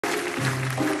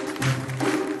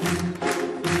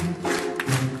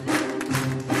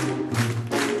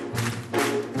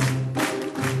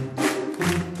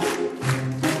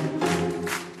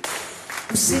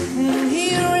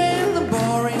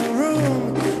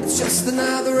just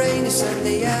another rainy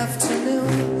Sunday afternoon.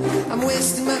 I'm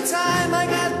wasting my time, I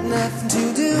got nothing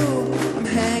to do. I'm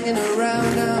hanging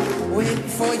around, I'm waiting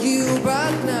for you,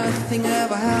 but nothing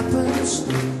ever happens.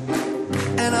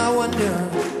 And I wonder,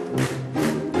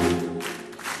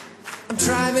 I'm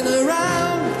driving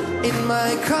around in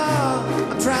my car.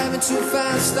 I'm driving too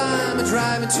fast, I'm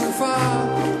driving too far.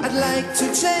 I'd like to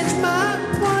change my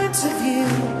point of view.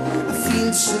 I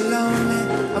feel so lonely,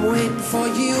 I'm waiting for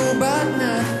you, but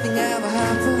nothing ever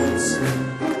happens.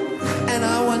 And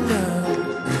I wonder,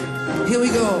 here we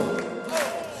go.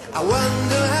 I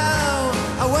wonder how,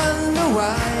 I wonder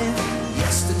why.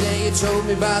 Yesterday you told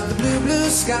me about the blue, blue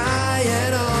sky,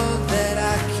 and all that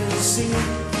I can see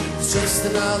is just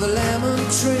another lemon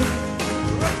tree.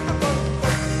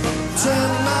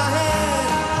 Turn my head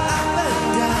up and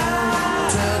down,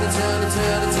 turning, turning,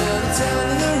 turning, turning,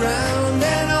 turning around,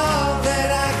 and all that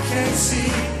I can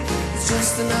see is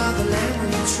just another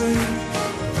lemon tree.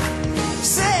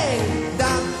 Sing,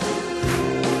 da,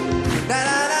 da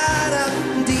da da da,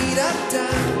 dee da da,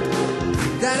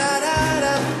 da da da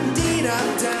da, dee da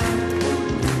da,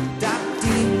 da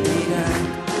dee dee da.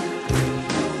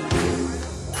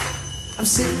 I'm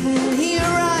sitting here,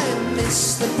 I miss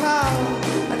the power.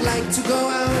 I'd like to go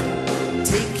out,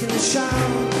 taking a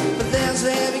shower, but there's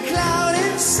a heavy cloud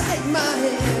inside my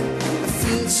head. I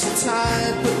feel so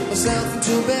tired, put myself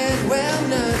into bed where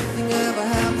nothing ever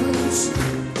happens.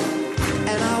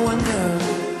 And I wonder,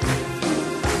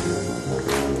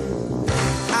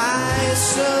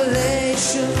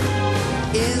 isolation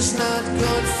is not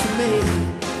good for me.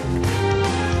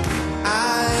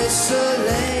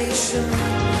 Isolation,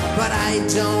 but I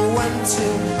don't want to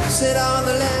sit on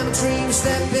the lemon tree,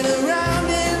 stepping around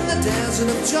in the desert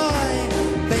of joy.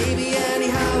 Baby,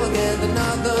 anyhow I'll get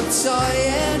another toy,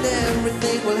 and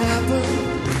everything will happen.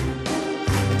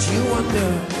 But you wonder,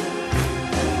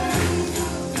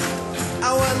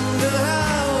 I wonder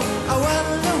how, I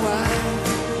wonder why.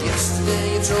 Yesterday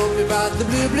you told me about the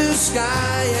blue, blue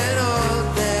sky, and all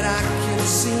that I can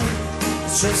see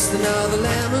is just another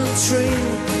lemon tree.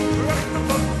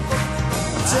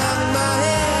 Turning my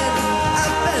head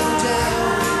up and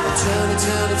down, turning,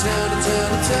 turning, turning,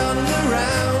 turning, turning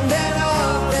around, and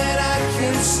all that I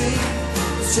can see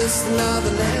is just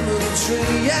another lemon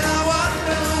tree. And I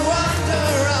wonder,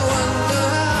 wonder, I wonder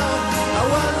how, I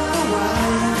wonder why.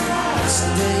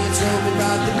 Yesterday you told me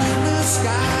about the blue, blue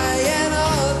sky, and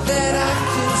all that I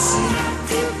can see,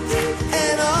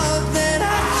 and all that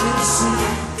I can see,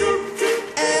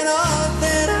 and all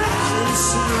that I can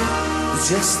see,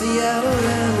 just the yellow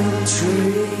lemon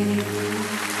tree.